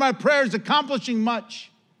and are my prayers accomplishing much?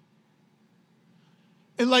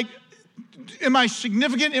 And like, am I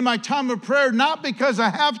significant in my time of prayer? Not because I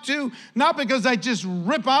have to, not because I just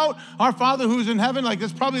rip out our Father who's in heaven. Like,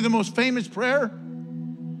 that's probably the most famous prayer,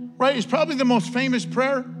 right? It's probably the most famous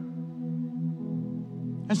prayer.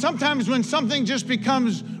 And sometimes when something just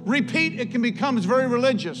becomes repeat, it can become very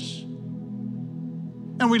religious.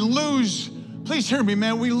 And we lose, please hear me,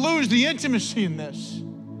 man, we lose the intimacy in this.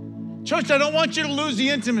 Church, I don't want you to lose the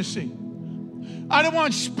intimacy. I don't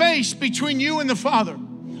want space between you and the Father.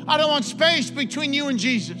 I don't want space between you and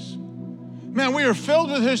Jesus. Man, we are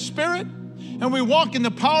filled with his Spirit, and we walk in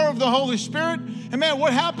the power of the Holy Spirit. And man,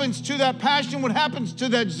 what happens to that passion? What happens to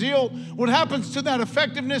that zeal? What happens to that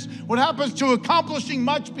effectiveness? What happens to accomplishing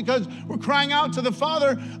much because we're crying out to the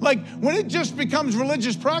Father? Like, when it just becomes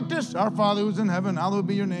religious practice, our Father who's in heaven, hallowed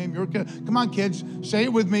be your name. Come on, kids, say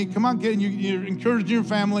it with me. Come on, kid, you're encouraging your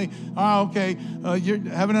family. Okay, you're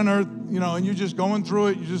heaven and earth, and you're just going through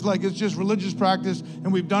it. You're just like, it's just religious practice,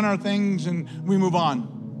 and we've done our things, and we move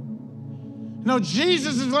on. No,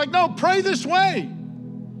 Jesus is like, no, pray this way.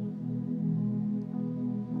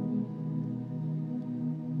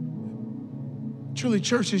 Truly,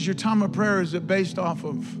 church, is your time of prayer, is it based off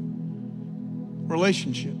of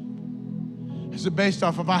relationship? Is it based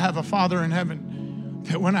off of, I have a Father in heaven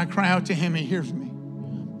that when I cry out to him, he hears me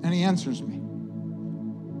and he answers me.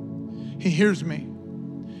 He hears me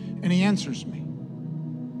and he answers me.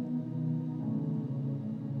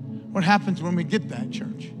 What happens when we get that,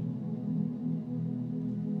 church?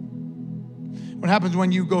 What happens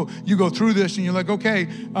when you go through this and you're like, okay,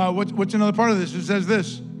 what's another part of this? It says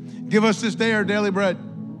this: give us this day our daily bread.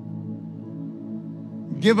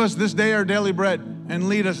 Give us this day our daily bread, and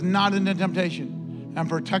lead us not into temptation, and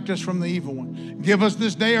protect us from the evil one. Give us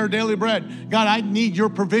this day our daily bread. God, I need your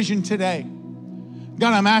provision today.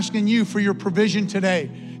 God, I'm asking you for your provision today.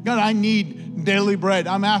 God, I need daily bread.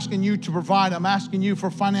 I'm asking you to provide. I'm asking you for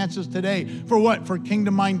finances today. For what? For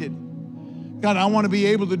kingdom-minded. God, I want to be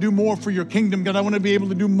able to do more for your kingdom. God, I want to be able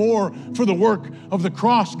to do more for the work of the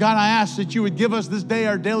cross. God, I ask that you would give us this day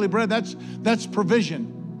our daily bread. That's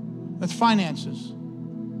provision. That's finances.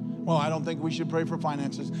 Well, I don't think we should pray for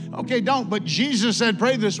finances. Okay, don't. But Jesus said,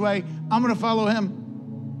 pray this way. I'm going to follow him.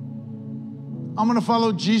 I'm going to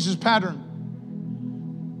follow Jesus' pattern.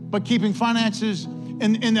 But keeping finances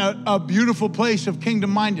in a beautiful place of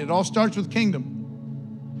kingdom-minded. It all starts with kingdom.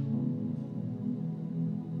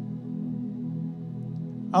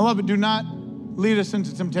 I love it. Do not lead us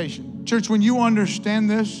into temptation. Church, when you understand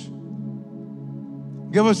this,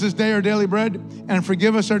 give us this day our daily bread and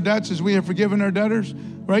forgive us our debts as we have forgiven our debtors,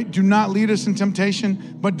 right? Do not lead us in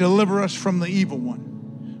temptation, but deliver us from the evil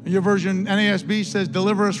one. Your version, NASB, says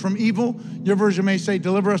deliver us from evil. Your version may say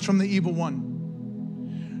deliver us from the evil one.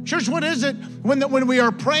 Church, what is it when we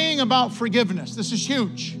are praying about forgiveness? This is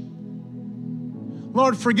huge.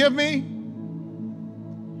 Lord, forgive me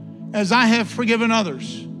as I have forgiven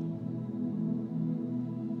others.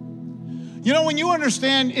 You know, when you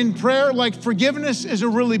understand in prayer, like forgiveness is a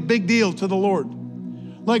really big deal to the Lord.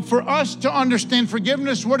 Like for us to understand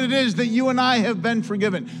forgiveness, what it is that you and I have been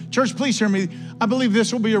forgiven. Church, please hear me. I believe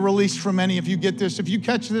this will be a release for many if you get this. If you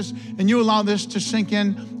catch this and you allow this to sink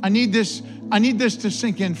in, I need this to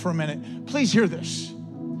sink in for a minute. Please hear this,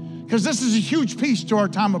 because this is a huge piece to our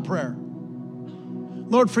time of prayer.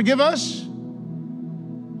 Lord, forgive us.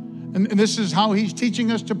 And this is how he's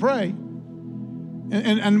teaching us to pray.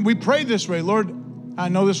 And we pray this way. Lord, I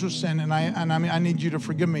know this was sin, and I need you to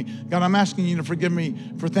forgive me. God, I'm asking you to forgive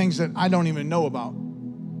me for things that I don't even know about.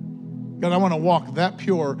 God, I want to walk that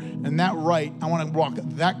pure and that right. I want to walk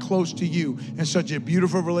that close to you in such a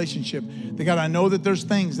beautiful relationship that, God, I know that there's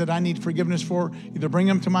things that I need forgiveness for. Either bring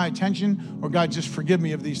them to my attention or, God, just forgive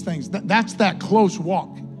me of these things. That's that close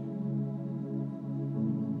walk.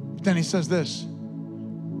 But then he says this,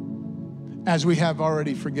 as we have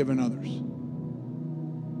already forgiven others.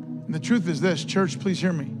 And the truth is this, church, please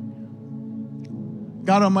hear me.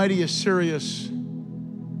 God Almighty is serious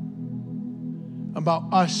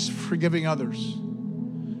about us forgiving others.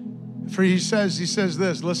 For he says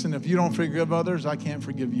this, listen, if you don't forgive others, I can't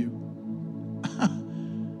forgive you.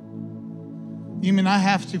 You mean I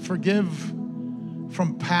have to forgive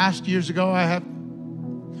from past years ago?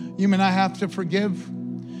 You mean I have to forgive?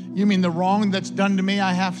 You mean the wrong that's done to me,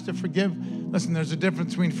 I have to forgive? Listen, there's a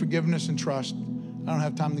difference between forgiveness and trust. I don't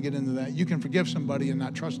have time to get into that. You can forgive somebody and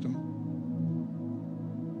not trust them.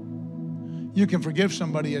 You can forgive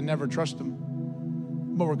somebody and never trust them.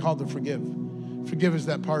 But we're called to forgive. Forgive is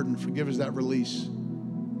that pardon. Forgive is that release.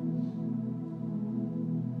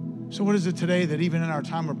 So what is it today that even in our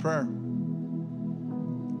time of prayer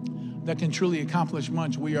that can truly accomplish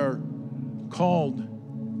much? We are called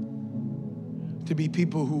to be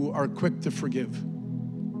people who are quick to forgive,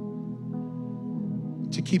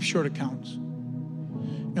 to keep short accounts.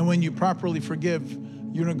 And when you properly forgive,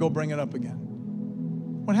 you're going to go bring it up again.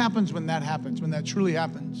 What happens when that happens, when that truly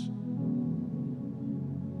happens?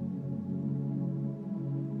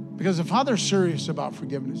 Because the Father's serious about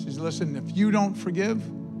forgiveness. He's, listen, if you don't forgive,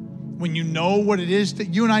 when you know what it is,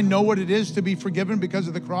 that you and I know what it is to be forgiven because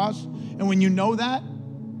of the cross, and when you know that,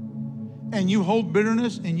 and you hold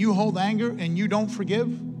bitterness, and you hold anger, and you don't forgive,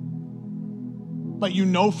 but you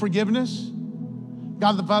know forgiveness,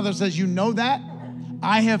 God the Father says, you know that,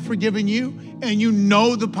 I have forgiven you, and you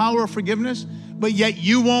know the power of forgiveness, but yet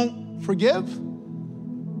you won't forgive.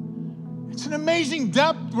 It's an amazing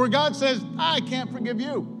depth where God says, I can't forgive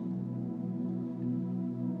you.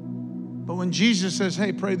 But when Jesus says,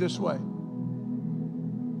 hey, pray this way.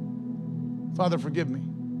 Father, forgive me,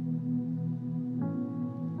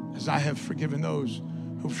 as I have forgiven those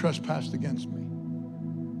who've trespassed against me.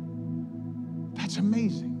 That's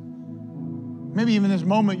amazing. Maybe even this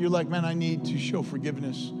moment you're like, man, I need to show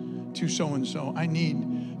forgiveness to so-and-so. I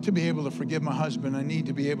need to be able to forgive my husband. I need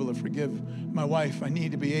to be able to forgive my wife. I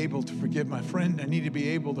need to be able to forgive my friend. I need to be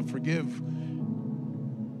able to forgive.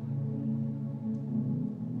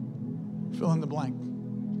 Fill in the blank.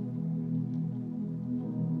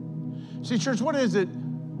 See, church, what is it?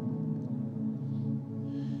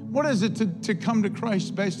 What is it to come to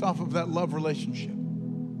Christ based off of that love relationship?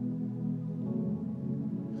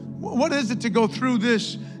 What is it to go through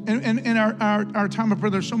this in our time of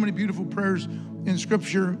prayer? There's so many beautiful prayers in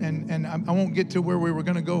Scripture, and I won't get to where we were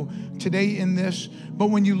going to go today in this.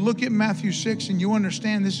 But when you look at Matthew 6 and you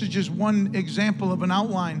understand this is just one example of an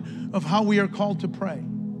outline of how we are called to pray.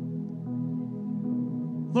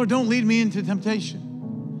 Lord, don't lead me into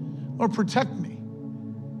temptation. Lord, protect me.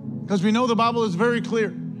 Because we know the Bible is very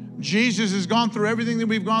clear. Jesus has gone through everything that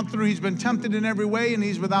we've gone through. He's been tempted in every way, and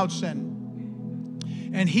he's without sin.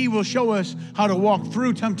 and He will show us how to walk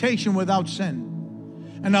through temptation without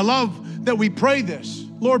sin. And I love that we pray this.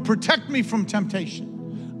 Lord, protect me from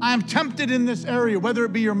temptation. I am tempted in this area, whether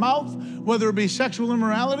it be your mouth, whether it be sexual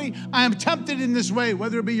immorality. I am tempted in this way,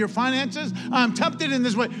 whether it be your finances. I am tempted in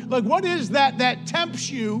this way. Like, what is that tempts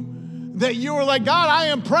you, that you are like, God, I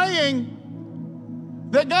am praying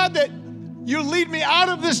that, God, that you lead me out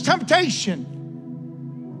of this temptation.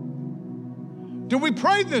 Do we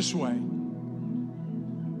pray this way?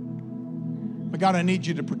 But God, I need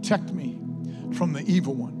you to protect me from the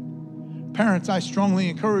evil one. Parents, I strongly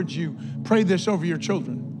encourage you, pray this over your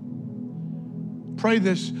children. Pray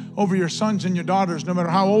this over your sons and your daughters, no matter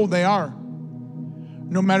how old they are,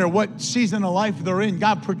 no matter what season of life they're in.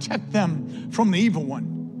 God, protect them from the evil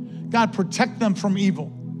one. God, protect them from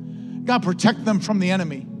evil. God, protect them from the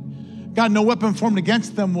enemy. God, no weapon formed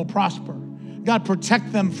against them will prosper. God,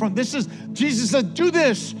 protect them from, Jesus said, do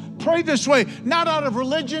this, pray this way, not out of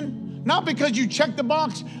religion, not because you check the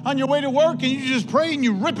box on your way to work and you just pray and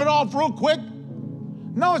you rip it off real quick.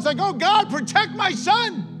 No, it's like, oh, God, protect my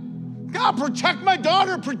son. God, protect my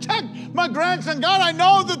daughter, protect my grandson. God, I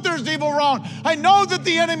know that there's evil around. I know that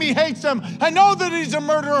the enemy hates them. I know that he's a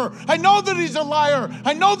murderer. I know that he's a liar.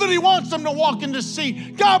 I know that he wants them to walk in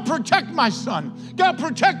deceit. God, protect my son. God,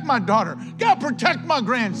 protect my daughter. God, protect my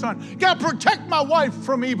grandson. God, protect my wife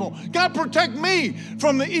from evil. God, protect me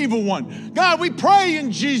from the evil one. God, we pray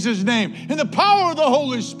in Jesus' name, in the power of the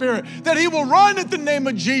Holy Spirit, that he will run at the name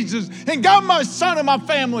of Jesus. And God, my son and my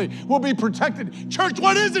family will be protected. Church,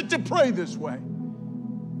 what is it to pray this way?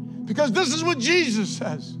 Because this is what Jesus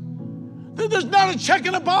says. There's not a check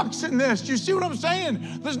in a box in this. Do you see what I'm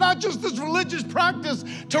saying? There's not just this religious practice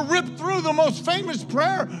to rip through the most famous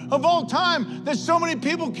prayer of all time that so many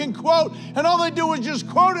people can quote, and all they do is just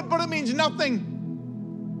quote it, but it means nothing.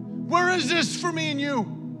 Where is this for me and you?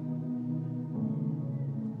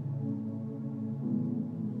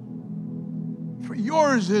 For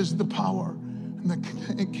yours is the power and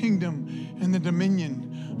the kingdom and the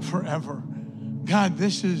dominion forever. God,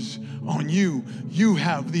 this is on you. You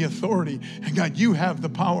have the authority. And God, you have the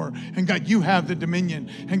power. And God, you have the dominion.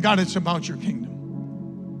 And God, it's about your kingdom.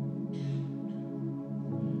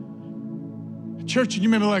 Church, and you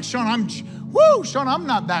may be like, Sean, I'm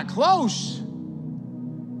not that close.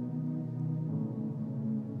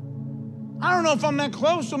 I don't know if I'm that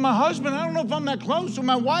close with my husband. I don't know if I'm that close with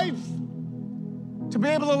my wife. To be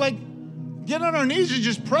able to get on our knees and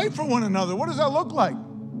just pray for one another. What does that look like?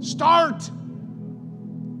 Start.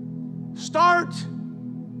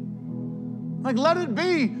 Let it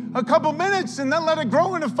be a couple minutes, and then let it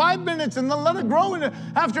grow into 5 minutes, and then let it grow into,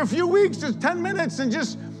 after a few weeks, it's 10 minutes, and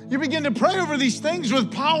just, you begin to pray over these things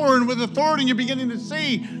with power and with authority, and you're beginning to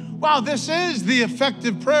see, wow, this is the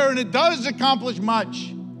effective prayer, and it does accomplish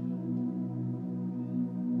much.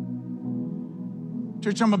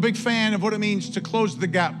 Church, I'm a big fan of what it means to close the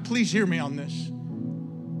gap. Please hear me on this.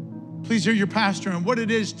 Please hear your pastor and what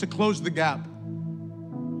it is to close the gap.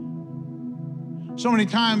 So many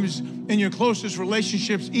times in your closest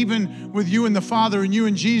relationships, even with you and the Father and you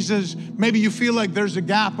and Jesus, maybe you feel like there's a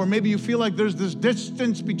gap, or maybe you feel like there's this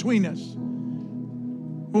distance between us.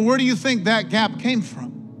 Well, where do you think that gap came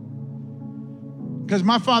from? Because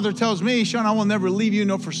my Father tells me, Sean, I will never leave you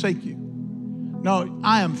nor forsake you. No,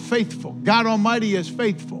 I am faithful. God Almighty is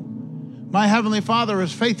faithful. My Heavenly Father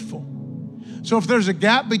is faithful. So if there's a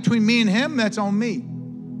gap between me and Him, that's on me.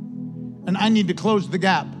 And I need to close the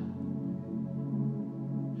gap.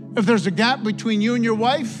 If there's a gap between you and your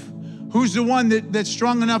wife, who's the one that's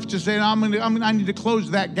strong enough to say, I need to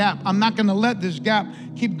close that gap. I'm not going to let this gap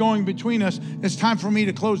keep going between us. It's time for me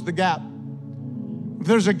to close the gap. If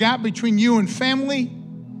there's a gap between you and family,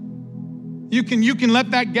 you can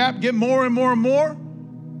let that gap get more and more and more.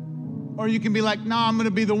 Or you can be like, no, I'm going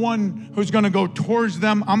to be the one who's going to go towards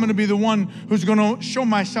them. I'm going to be the one who's going to show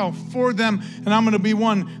myself for them. And I'm going to be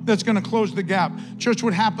one that's going to close the gap. Church,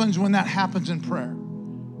 what happens when that happens in prayer?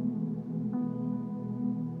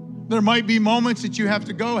 There might be moments that you have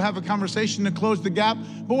to go have a conversation to close the gap,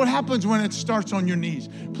 but what happens when it starts on your knees?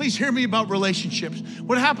 Please hear me about relationships.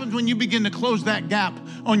 What happens when you begin to close that gap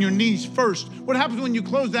on your knees first? What happens when you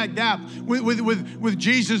close that gap with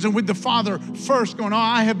Jesus and with the Father first, going, oh,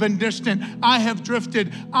 I have been distant, I have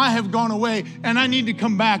drifted, I have gone away, and I need to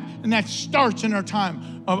come back, and that starts in our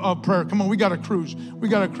time of prayer. Come on, we got to cruise.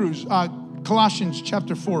 Colossians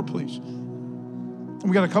chapter 4, please.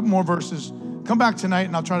 We got a couple more verses. Come back tonight,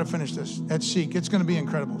 and I'll try to finish this at Seek. It's going to be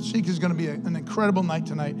incredible. Seek is going to be an incredible night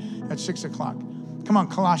tonight at 6 o'clock. Come on,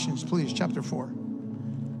 Colossians, please, chapter 4.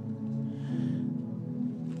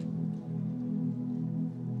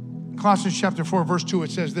 Colossians chapter 4, verse 2,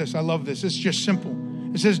 it says this. I love this. It's just simple.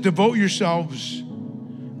 It says, devote yourselves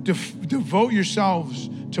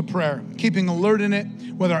to prayer, keeping alert in it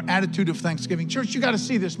with our attitude of thanksgiving. Church, you got to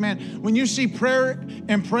see this, man. When you see prayer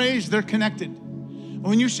and praise, they're connected.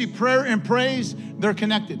 When you see prayer and praise, they're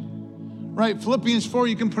connected, right? Philippians 4,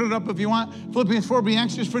 you can put it up if you want. Philippians 4, be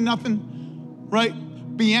anxious for nothing, right?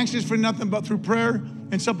 Be anxious for nothing, but through prayer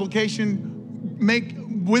and supplication,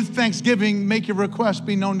 with thanksgiving, make your request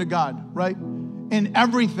be known to God, right? In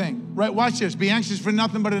everything, right? Watch this. Be anxious for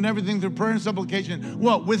nothing, but in everything through prayer and supplication.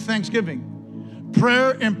 What? With thanksgiving.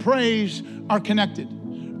 Prayer and praise are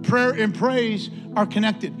connected. Prayer and praise are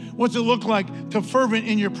connected. What's it look like to fervent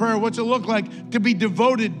in your prayer? What's it look like to be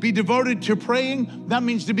devoted? Be devoted to praying. That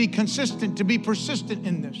means to be consistent, to be persistent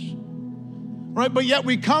in this. Right? But yet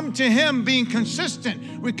we come to him being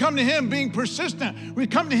consistent. We come to him being persistent. We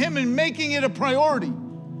come to him and making it a priority.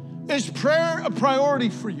 Is prayer a priority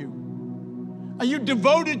for you? Are you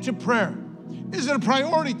devoted to prayer? Is it a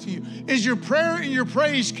priority to you? Is your prayer and your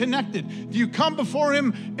praise connected? Do you come before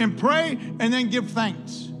him and pray and then give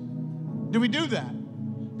thanks? Do we do that?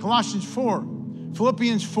 Colossians 4,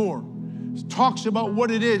 Philippians 4 talks about what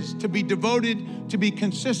it is to be devoted, to be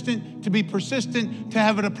consistent, to be persistent, to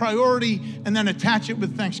have it a priority, and then attach it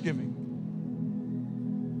with thanksgiving.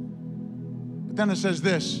 But then it says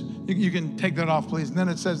this. You can take that off, please. And then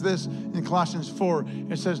it says this in Colossians 4.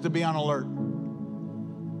 It says to be on alert.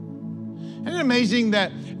 Isn't it amazing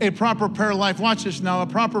that a proper prayer life, watch this now, a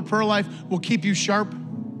proper prayer life will keep you sharp?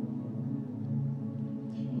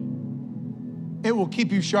 It will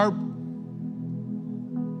keep you sharp.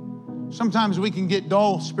 Sometimes we can get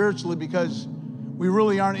dull spiritually because we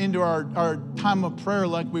really aren't into our time of prayer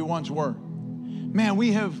like we once were. Man,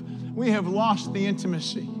 we have lost the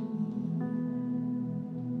intimacy.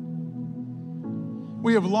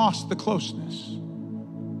 We have lost the closeness.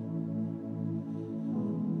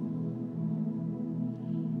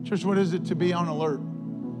 Church, what is it to be on alert?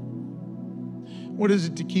 What is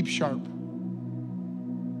it to keep sharp?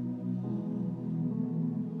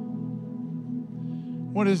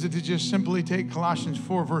 What is it to just simply take Colossians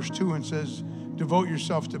 4, verse 2 and says, devote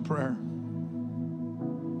yourself to prayer,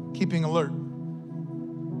 keeping alert,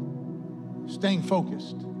 staying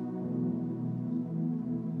focused,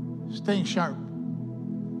 staying sharp,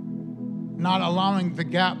 not allowing the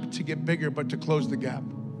gap to get bigger, but to close the gap.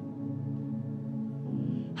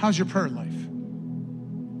 How's your prayer life?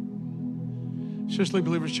 Seriously,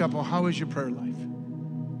 Believers Chapel, how is your prayer life?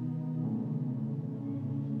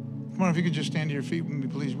 Come on, if you could just stand to your feet with me,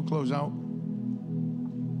 please. We'll close out.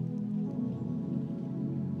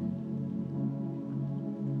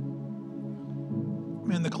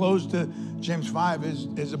 Man, the close to James 5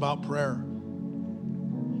 is about prayer.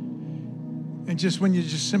 And just when you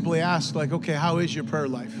just simply ask, like, okay, how is your prayer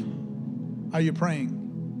life? Are you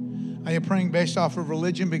praying? Are you praying based off of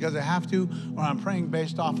religion because I have to? Or I'm praying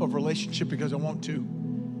based off of relationship because I want to?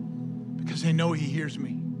 Because I know he hears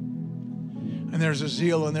me. And there's a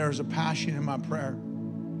zeal and there's a passion in my prayer.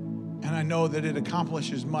 And I know that it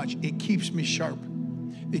accomplishes much. It keeps me sharp.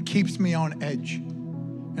 It keeps me on edge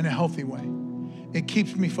in a healthy way. It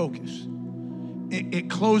keeps me focused. It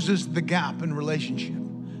closes the gap in relationship.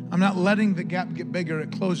 I'm not letting the gap get bigger.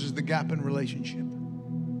 It closes the gap in relationship.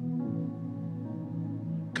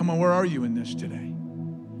 Come on, where are you in this today?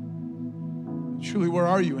 Truly, where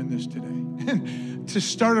are you in this today? And to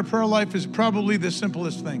start a prayer life is probably the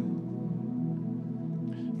simplest thing.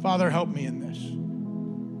 Father, help me in this.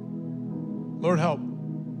 Lord, help.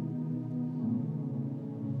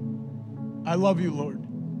 I love you, Lord.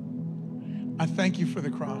 I thank you for the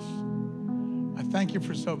cross. I thank you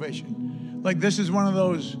for salvation. Like, this is one of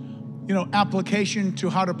those, application to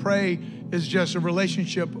how to pray is just a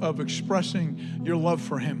relationship of expressing your love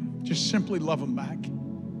for him. Just simply love him back.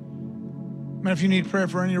 Man, if you need prayer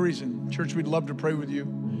for any reason, church, we'd love to pray with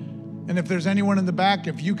you. And if there's anyone in the back,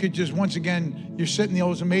 if you could just, once again, you're sitting in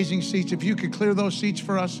those amazing seats, if you could clear those seats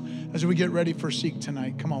for us as we get ready for Seek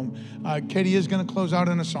tonight. Come on. Katie is going to close out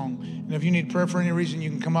in a song. And if you need prayer for any reason, you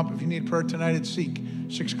can come up. If you need prayer tonight at Seek,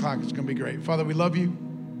 6 o'clock, it's going to be great. Father, we love you.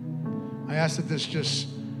 I ask that this just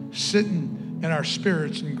sit in our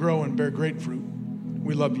spirits and grow and bear great fruit.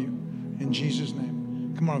 We love you. In Jesus'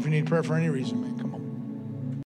 name. Come on, if you need prayer for any reason, man, come on.